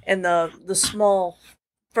guest, yeah. And the small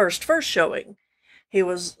first showing. He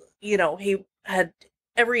was, he had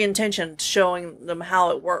every intention of showing them how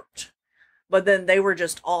it worked. But then they were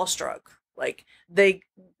just awestruck. Like,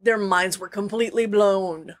 their minds were completely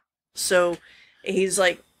blown. So he's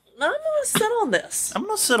like, I'm gonna sit on this. I'm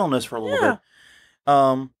going to sit on this for a little Yeah.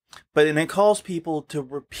 bit. But and it caused people to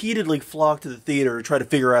repeatedly flock to the theater to try to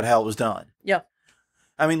figure out how it was done. Yeah.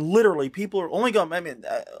 I mean, literally, people are only going. I mean,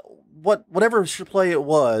 whatever play it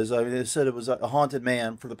was. I mean, they said it was a haunted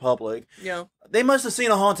man for the public. Yeah. They must have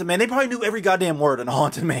seen a haunted man. They probably knew every goddamn word in a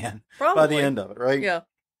haunted man Probably. by the end of it, right? Yeah.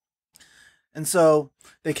 And so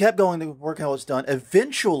they kept going to work how it's done.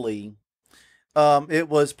 Eventually, it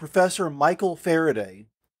was Professor Michael Faraday.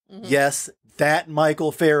 Mm-hmm. Yes, that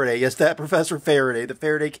Michael Faraday. Yes, that Professor Faraday, the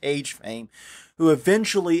Faraday cage fame, who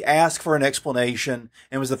eventually asked for an explanation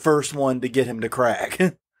and was the first one to get him to crack.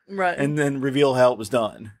 Right. And then reveal how it was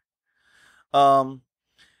done.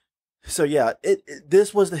 So yeah,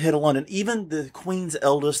 this was the hit of London. Even the Queen's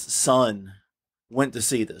eldest son went to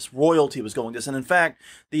see this. Royalty was going to this. And in fact,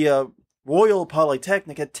 the Royal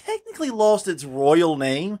Polytechnic had technically lost its royal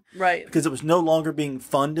name. Right. Because it was no longer being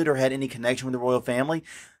funded or had any connection with the royal family.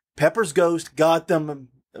 Pepper's Ghost got them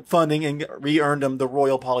funding and re-earned them the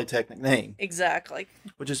Royal Polytechnic name. Exactly.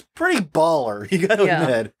 Which is pretty baller, you gotta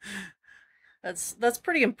admit. That's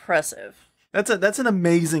pretty impressive. That's an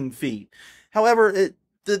amazing feat. However,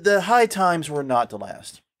 the high times were not to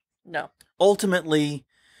last. No. Ultimately,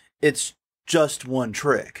 it's just one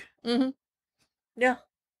trick. Mm-hmm. Yeah.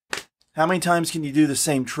 How many times can you do the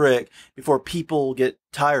same trick before people get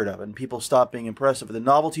tired of it and people stop being impressive? The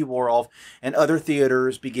novelty wore off and other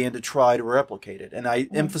theaters began to try to replicate it. And I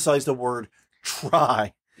emphasize the word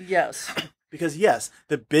try. Yes. Because yes,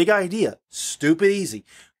 the big idea, stupid easy.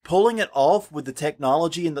 Pulling it off with the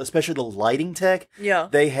technology and especially the lighting tech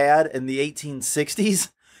they had in the 1860s,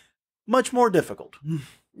 much more difficult.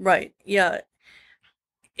 Right. Yeah.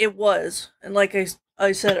 It was. And like I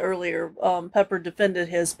said earlier, Pepper defended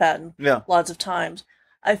his patent lots of times.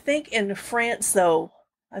 I think in France, though,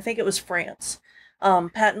 I think it was France,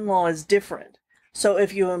 patent law is different. So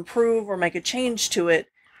if you improve or make a change to it,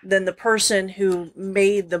 then the person who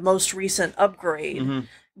made the most recent upgrade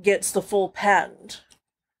gets the full patent.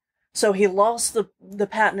 So he lost the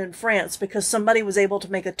patent in France because somebody was able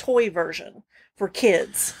to make a toy version for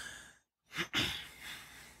kids.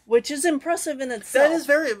 Which is impressive in itself. That is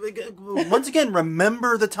very... Once again,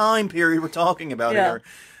 remember the time period we're talking about here.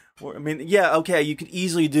 I mean, yeah, okay, you could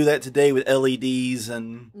easily do that today with LEDs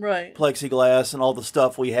and plexiglass and all the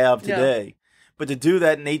stuff we have today. But to do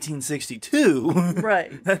that in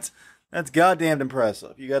 1862... That's goddamn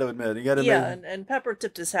impressive. You got to admit. And Pepper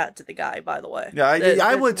tipped his hat to the guy, by the way. Yeah,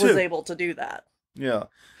 I would too. Was able to do that. Yeah.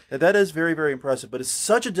 That is very, very impressive. But it's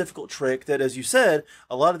such a difficult trick that, as you said,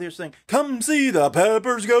 a lot of these things, come see the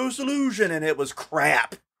Pepper's Ghost Illusion, and it was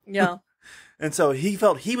crap. Yeah. And so he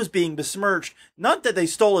felt he was being besmirched. Not that they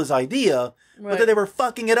stole his idea, but that they were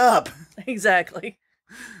fucking it up. Exactly.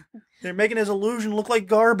 They're making his illusion look like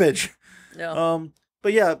garbage. Yeah.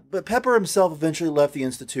 But Pepper himself eventually left the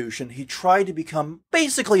institution. He tried to become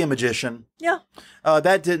basically a magician. Yeah.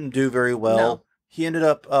 That didn't do very well. No. He ended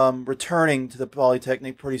up returning to the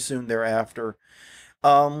Polytechnic pretty soon thereafter.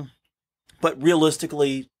 But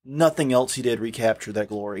realistically, nothing else he did recaptured that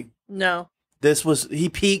glory. No. He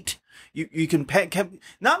peaked. You can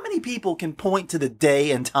not many people can point to the day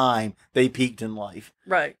and time they peaked in life.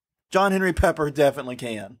 Right. John Henry Pepper definitely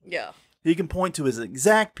can. Yeah. He can point to his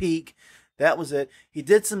exact peak. That was it. He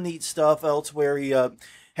did some neat stuff elsewhere. He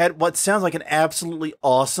had what sounds like an absolutely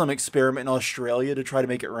awesome experiment in Australia to try to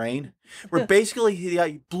make it rain, where basically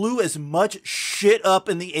he blew as much shit up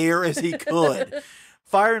in the air as he could,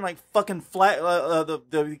 firing like fucking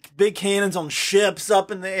the big cannons on ships up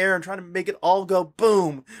in the air and trying to make it all go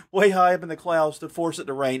boom way high up in the clouds to force it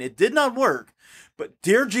to rain. It did not work, but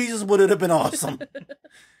dear Jesus, would it have been awesome?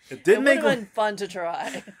 It did would have been fun to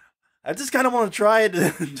try. I just kind of want to try it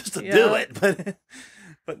just to do it,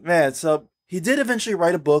 but man, so he did eventually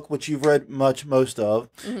write a book which you've read most of.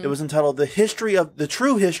 It was entitled "The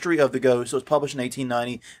True History of the Ghost." It was published in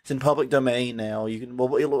 1890. It's in public domain now.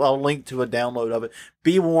 I'll link to a download of it.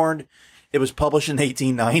 Be warned, it was published in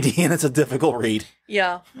 1890, and it's a difficult read.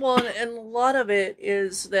 Yeah, well, and a lot of it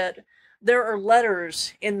is that there are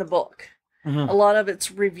letters in the book. A lot of it's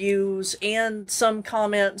reviews and some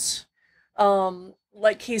comments.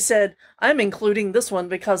 Like he said, I'm including this one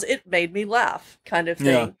because it made me laugh, kind of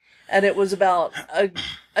thing. Yeah. And it was about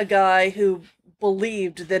a guy who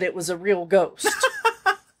believed that it was a real ghost.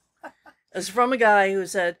 It's from a guy who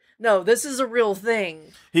said, no, this is a real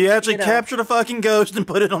thing. He actually captured a fucking ghost and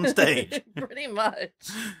put it on stage. Pretty much.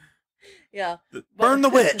 Yeah. Burn the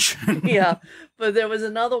witch. Yeah. But there was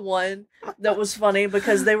another one that was funny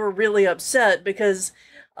because they were really upset because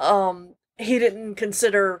he didn't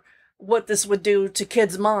consider what this would do to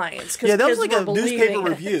kids' minds. Yeah, that was like a newspaper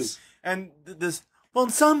review. And this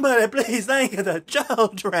Won't somebody please think of the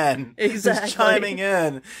children? Exactly. Just chiming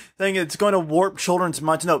in, thinking it's going to warp children's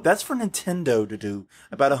minds. No, that's for Nintendo to do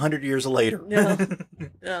about 100 years later. Yeah.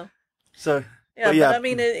 Yeah. So, Yeah, but I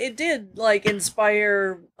mean, it did like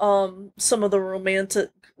inspire some of the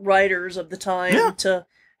romantic writers of the time to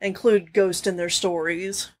include ghosts in their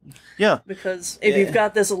stories. Yeah. Because if you've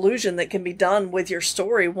got this illusion that can be done with your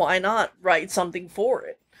story, why not write something for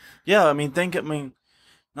it? Yeah, I mean,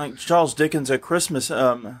 like Charles Dickens' A Christmas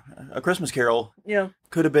Carol. Yeah.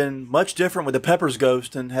 Could have been much different with the Pepper's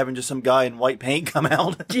ghost and having just some guy in white paint come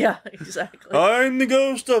out. Yeah, exactly. I'm the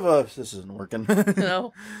ghost of us. This isn't working.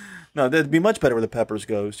 No. No, that'd be much better with a Pepper's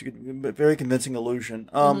ghost. Very convincing illusion.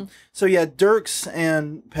 So yeah, Dirks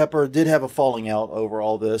and Pepper did have a falling out over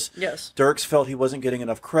all this. Yes. Dirks felt he wasn't getting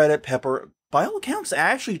enough credit. Pepper, by all accounts,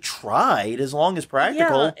 actually tried as long as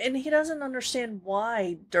practical. Yeah, and he doesn't understand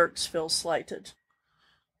why Dirks feels slighted.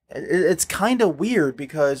 It's kind of weird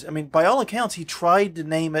because, I mean, by all accounts, he tried to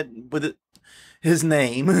name it with his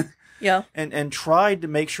name. Yeah. And tried to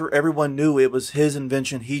make sure everyone knew it was his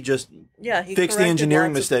invention. He just he fixed the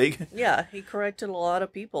engineering mistake. He corrected a lot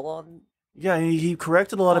of people on... Yeah, he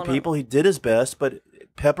corrected a lot of people. He did his best, but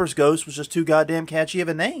Pepper's Ghost was just too goddamn catchy of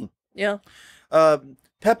a name. Yeah.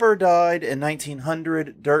 Pepper died in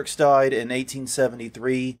 1900. Dirks died in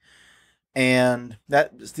 1873. And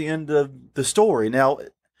that's the end of the story. Now,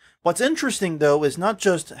 what's interesting, though, is not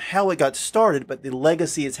just how it got started, but the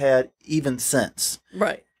legacy it's had even since.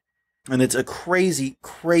 Right. And it's a crazy,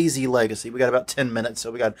 crazy legacy. We got about 10 minutes, so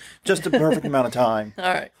we got just a perfect amount of time.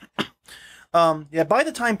 All right. Yeah, by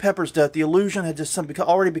the time Pepper's death, the illusion had just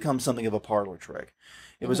already become something of a parlor trick.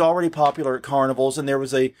 It was already popular at carnivals, and there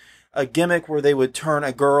was a gimmick where they would turn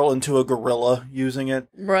a girl into a gorilla using it.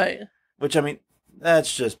 Right. Which, I mean,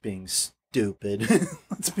 that's just being stupid.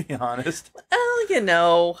 Let's be honest. Well, you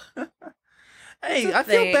know... Hey, I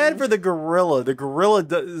feel bad for the gorilla. The gorilla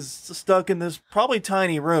is stuck in this probably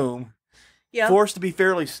tiny room, forced to be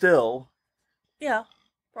fairly still. Yeah,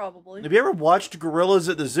 probably. Have you ever watched gorillas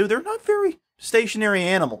at the zoo? They're not very stationary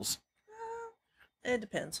animals. It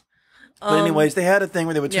depends. But anyways, they had a thing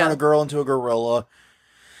where they would turn a girl into a gorilla.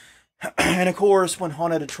 And of course, when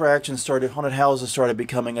haunted houses started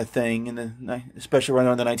becoming a thing, and especially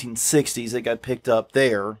around the 1960s, it got picked up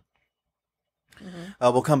there.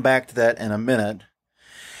 We'll come back to that in a minute.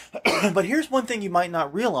 But here's one thing you might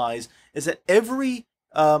not realize, is that every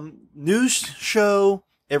news show,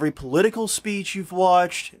 every political speech you've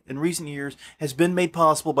watched in recent years has been made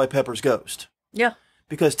possible by Pepper's Ghost. Yeah.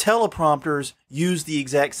 Because teleprompters use the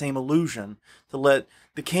exact same illusion to let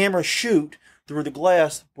the camera shoot through the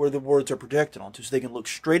glass where the words are projected onto, so they can look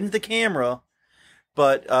straight into the camera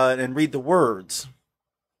and read the words.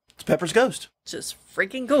 It's Pepper's Ghost. Just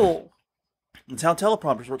freaking cool. That's how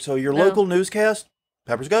teleprompters work. So your local newscast,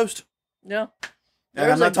 Pepper's Ghost. Yeah.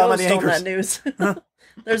 There's a ghost on that news.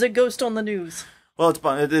 There's a ghost on the news. Well, it's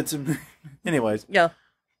fun. It's anyways. Yeah.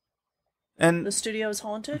 And the studio is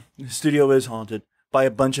haunted? The studio is haunted by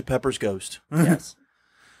a bunch of Pepper's Ghost. Yes.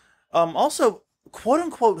 Also,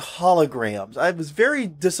 quote-unquote holograms. I was very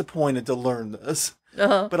disappointed to learn this.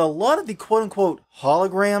 But a lot of the quote-unquote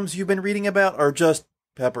holograms you've been reading about are just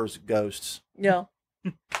Pepper's Ghosts. Yeah.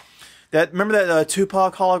 Remember that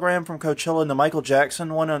Tupac hologram from Coachella and the Michael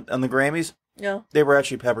Jackson one on the Grammys? Yeah. They were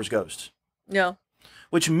actually Pepper's Ghosts. Yeah.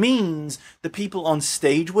 Which means the people on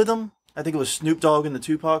stage with them, I think it was Snoop Dogg in the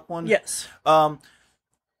Tupac one. Yes.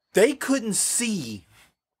 They couldn't see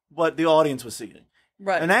what the audience was seeing.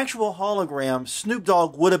 Right. An actual hologram, Snoop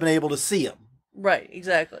Dogg would have been able to see him. Right,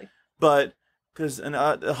 exactly. But, because a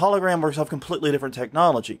hologram works off completely different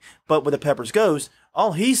technology. But with a Pepper's Ghost,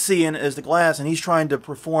 all he's seeing is the glass, and he's trying to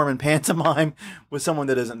perform in pantomime with someone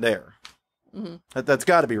that isn't there. Mm-hmm. That's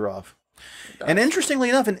got to be rough. And interestingly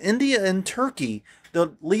enough, in India and Turkey,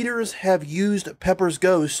 the leaders have used Pepper's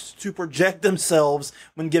Ghosts to project themselves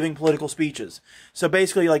when giving political speeches. So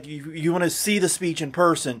basically, like, you want to see the speech in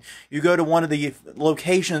person, you go to one of the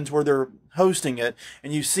locations where they're hosting it,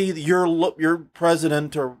 and you see your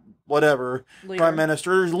president or whatever, prime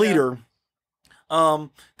minister, leader,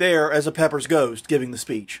 there as a Pepper's Ghost giving the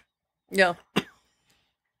speech. Yeah.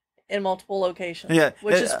 In multiple locations. Yeah.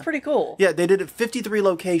 Which is pretty cool. Yeah, they did it 53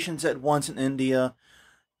 locations at once in India.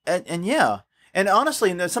 And yeah. And honestly,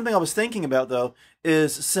 and that's something I was thinking about, though,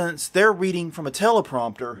 is since they're reading from a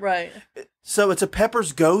teleprompter. Right. So it's a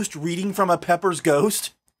Pepper's Ghost reading from a Pepper's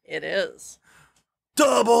Ghost? It is.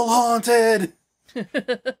 Double haunted!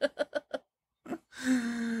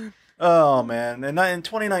 Oh, man. And in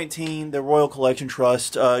 2019, the Royal Collection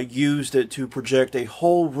Trust used it to project a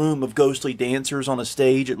whole room of ghostly dancers on a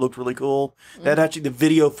stage. It looked really cool. That actually, the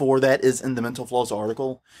video for that is in the Mental Floss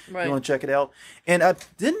article. Right. You want to check it out. And I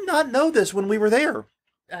did not know this when we were there.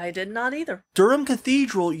 I did not either. Durham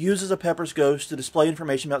Cathedral uses a Pepper's Ghost to display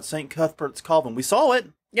information about St. Cuthbert's Coven. We saw it.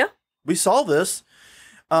 Yeah. We saw this.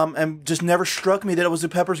 And just never struck me that it was a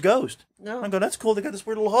Pepper's Ghost. No. I go, that's cool. They got this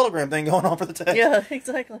weird little hologram thing going on for the text. Yeah,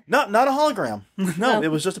 exactly. Not a hologram. No,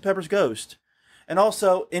 it was just a Pepper's Ghost. And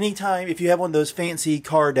also, anytime, if you have one of those fancy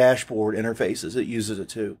car dashboard interfaces, it uses it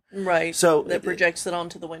too. Right. So that projects it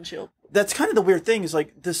onto the windshield. That's kind of the weird thing, is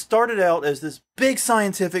like, this started out as this big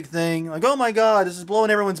scientific thing, like, oh my god, this is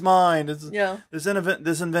blowing everyone's mind. This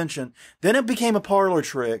invention. Then it became a parlor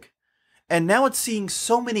trick. And now it's seeing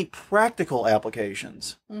so many practical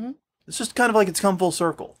applications. Mm-hmm. It's just kind of like it's come full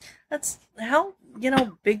circle. That's how,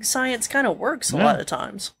 big science kind of works a lot of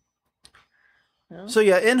times. Yeah. So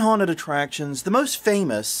yeah, in haunted attractions, the most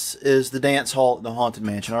famous is the dance hall at the Haunted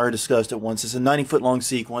Mansion. I already discussed it once. It's a 90-foot-long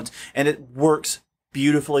sequence, and it works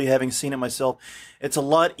beautifully, having seen it myself. It's a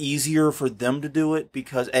lot easier for them to do it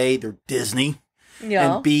because A, they're Disney,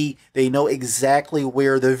 and B, they know exactly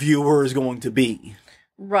where the viewer is going to be.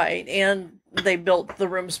 Right, and they built the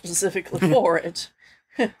room specifically for it.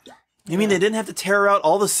 You mean they didn't have to tear out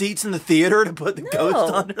all the seats in the theater to put the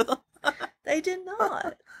ghost under them? They did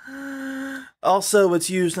not. Also, it's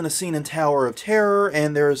used in a scene in Tower of Terror,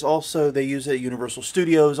 and there's also, they use it at Universal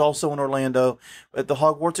Studios, also in Orlando, at the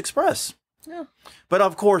Hogwarts Express. Yeah. But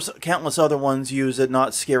of course, countless other ones use it.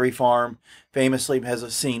 Not Scary Farm famously has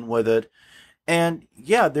a scene with it. And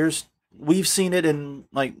yeah, we've seen it in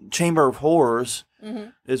like Chamber of Horrors. Mm-hmm.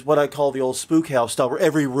 Is what I call the old spook house style, where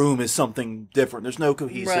every room is something different. There's no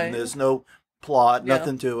cohesiveness, no plot,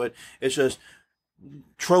 nothing to it. It's just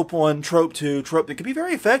trope one, trope two, trope. It can be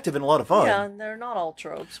very effective and a lot of fun. Yeah, they're not all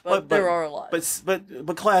tropes, but there are a lot.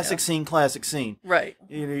 But classic scene, classic scene. Right.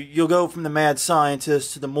 You'll go from the mad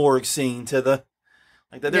scientist to the morgue scene to the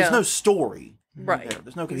like that. There's no story. Right.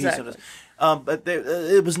 There's no cohesiveness. Exactly. But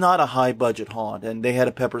it was not a high budget haunt, and they had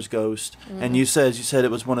a Pepper's Ghost. Mm-hmm. And you said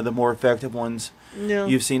it was one of the more effective ones. Yeah.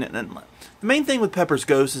 You've seen it. And the main thing with Pepper's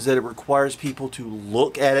Ghost is that it requires people to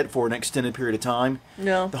look at it for an extended period of time.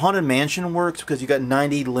 No. The Haunted Mansion works because you got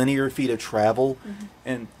 90 linear feet of travel,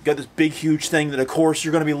 and you got this big, huge thing that, of course,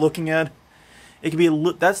 you're going to be looking at. It can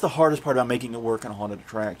be that's the hardest part about making it work on a haunted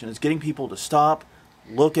attraction. Is getting people to stop,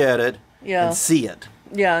 look at it, and see it.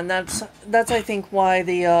 Yeah, and that's I think why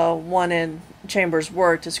the one in Chambers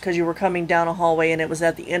worked, is because you were coming down a hallway and it was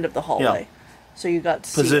at the end of the hallway, so you got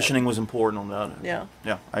to positioning was important on that.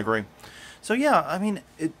 Yeah, I agree. So yeah, I mean,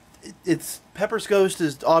 it's Pepper's Ghost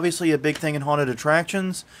is obviously a big thing in haunted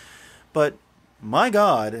attractions, but my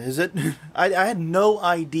God, is it? I had no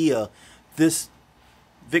idea this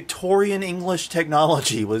Victorian English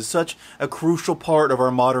technology was such a crucial part of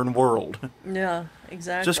our modern world. Yeah.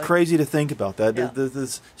 Exactly. Just crazy to think about that. Yeah.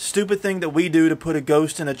 This stupid thing that we do to put a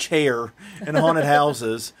ghost in a chair in haunted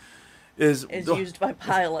houses is used by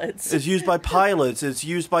pilots. It's used by pilots. It's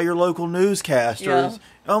used by your local newscasters. Yeah.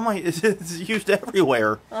 Oh my! It's used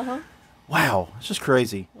everywhere. Wow, it's just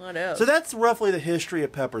crazy. What else? So that's roughly the history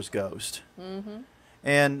of Pepper's Ghost.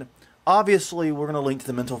 And obviously, we're going to link to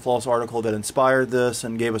the Mental Floss article that inspired this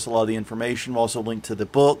and gave us a lot of the information. We'll also link to the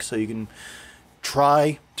book so you can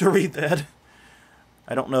try to read that.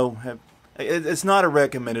 I don't know. It's not a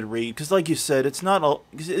recommended read because, like you said, it's not.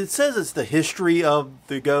 It says it's the history of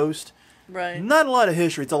the ghost. Right. Not a lot of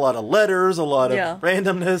history. It's a lot of letters, a lot of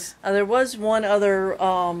randomness. There was one other.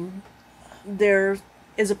 There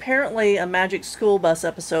is apparently a Magic School Bus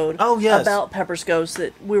episode. About Pepper's Ghost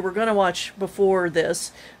that we were going to watch before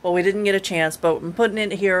this, but we didn't get a chance. But I'm putting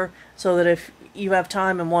it here so that if you have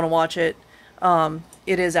time and want to watch it,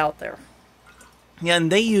 it is out there. Yeah,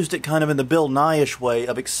 and they used it kind of in the Bill Nye-ish way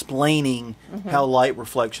of explaining how light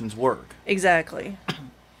reflections work. Exactly.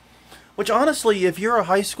 Which, honestly, if you're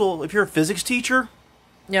a physics teacher,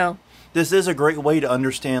 this is a great way to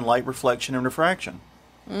understand light reflection and refraction.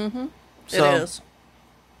 So, it is.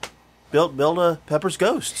 Build a Pepper's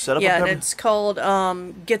Ghost. Set up a and it's called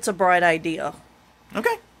Gets a Bright Idea.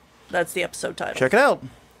 Okay. That's the episode title. Check it out.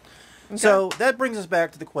 Okay. So that brings us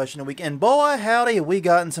back to the question of the week. And boy, howdy, have we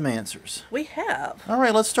gotten some answers. We have. All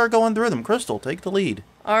right, let's start going through them. Crystal, take the lead.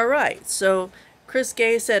 All right. So Chris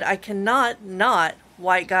Gay said, I cannot not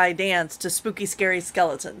white guy dance to spooky, scary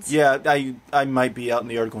skeletons. Yeah, I might be out in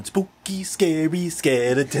the yard going, spooky, scary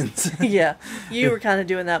skeletons. Yeah, you were kind of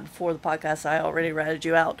doing that before the podcast. I already ratted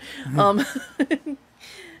you out.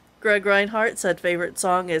 Greg Reinhardt said favorite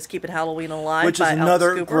song is Keeping Halloween Alive Which is by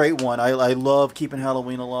another Alice Cooper. great one. I love Keeping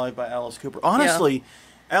Halloween Alive by Alice Cooper. Honestly,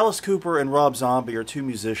 Alice Cooper and Rob Zombie are two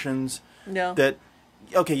musicians Yeah. that,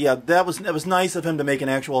 okay, yeah, that was nice of him to make an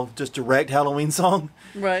actual, just direct Halloween song.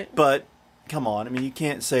 Right. But, come on, I mean, you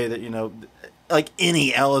can't say that, you know, like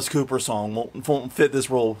any Alice Cooper song won't fit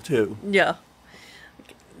this role, too. Yeah.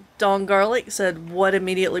 Don Garlic said, what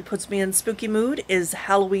immediately puts me in spooky mood is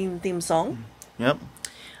Halloween theme song. Yep.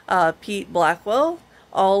 Pete Blackwell,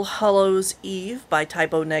 All Hallows Eve by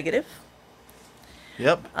Typo Negative.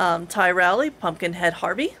 Yep. Ty Rowley, Pumpkinhead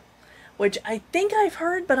Harvey, which I think I've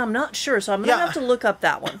heard, but I'm not sure, so I'm going to have to look up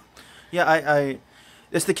that one. Yeah,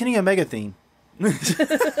 it's the Kenny Omega theme.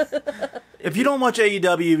 If you don't watch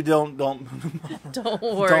AEW, don't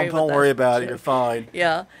worry about it. You're fine.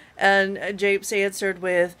 Yeah, and Japes answered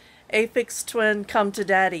with Aphex Twin Come to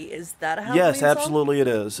Daddy. Is that a Halloween Yes, song? absolutely it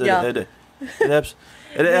is. Yeah.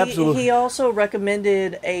 It absolutely. He also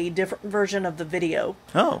recommended a different version of the video.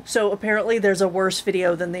 Oh. So apparently there's a worse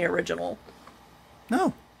video than the original.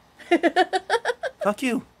 No. Fuck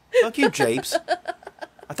you. Fuck you, Japes.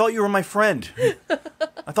 I thought you were my friend.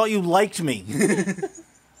 I thought you liked me.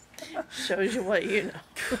 Shows you what you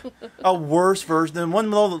know. A worse version than one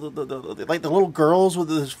with all the like the little girls with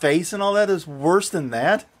his face and all that is worse than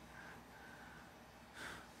that.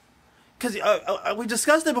 Because we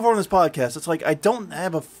discussed it before on this podcast. It's like I don't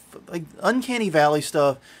have like Uncanny Valley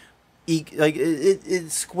stuff. Like it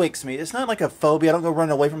squicks me. It's not like a phobia. I don't go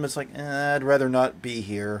running away from it. It's like I'd rather not be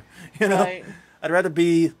here. You know, Right. I'd rather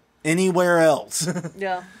be anywhere else.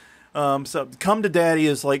 Yeah. So Come to Daddy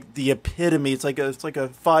is like the epitome. It's like a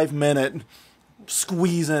 5-minute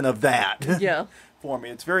squeeze in of that. Yeah. For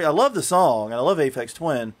me. I love the song and I love Aphex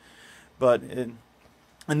Twin, but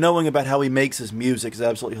and knowing about how he makes his music is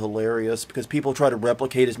absolutely hilarious because people try to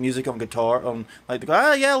replicate his music on guitar. Like,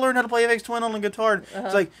 I learned how to play Aphex Twin on the guitar.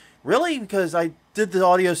 It's like, really? Because I did the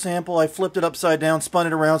audio sample, I flipped it upside down, spun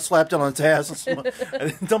it around, slapped it on its ass.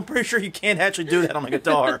 I'm pretty sure you can't actually do that on a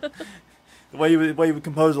guitar. The way he would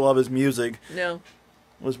compose a lot of his music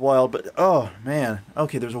was wild. But, oh, man.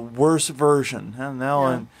 Okay, there's a worse version. And now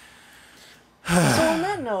I'm... So on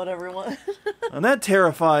that note, everyone. On that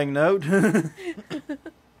terrifying note...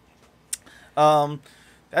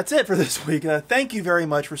 that's it for this week. Thank you very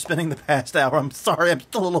much for spending the past hour. I'm sorry, I'm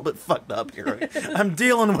still a little bit fucked up here. I'm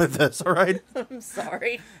dealing with this, all right? I'm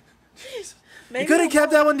sorry. You could have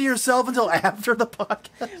kept that one to yourself until after the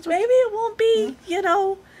podcast. Maybe it won't be,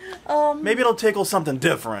 Maybe it'll tickle something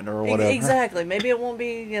different or whatever. Exactly. Maybe it won't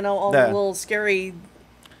be, all the little scary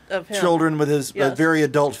of him. Children with his very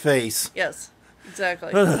adult face. Yes,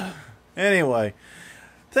 exactly. Anyway,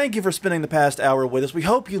 thank you for spending the past hour with us. We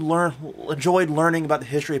hope you enjoyed learning about the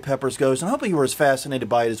history of Pepper's Ghost, and I hope you were as fascinated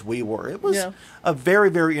by it as we were. It was a very,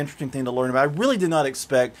 very interesting thing to learn about. I really did not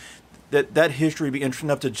expect that history to be interesting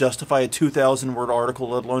enough to justify a 2,000-word article,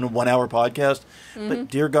 let alone a 1-hour podcast. But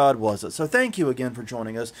dear God, was it. So thank you again for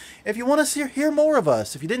joining us. If you want to hear more of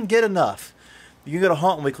us, if you didn't get enough, you can go to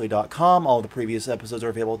hauntweekly.com. All the previous episodes are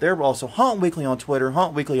available there. We're also Haunt Weekly on Twitter,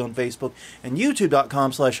 Haunt Weekly on Facebook, and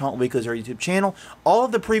youtube.com/hauntweekly is our YouTube channel. All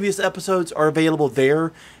of the previous episodes are available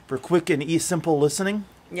there for quick and simple listening.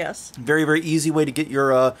 Yes. Very, very easy way to get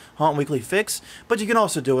your Haunt Weekly fix. But you can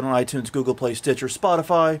also do it on iTunes, Google Play, Stitcher,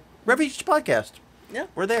 Spotify, wherever you get your podcast. Yeah.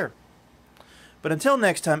 We're there. But until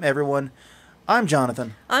next time, everyone, I'm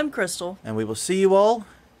Jonathan. I'm Crystal. And we will see you all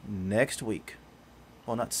next week.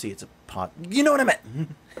 Well, not see, it's a pot. You know what I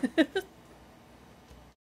meant.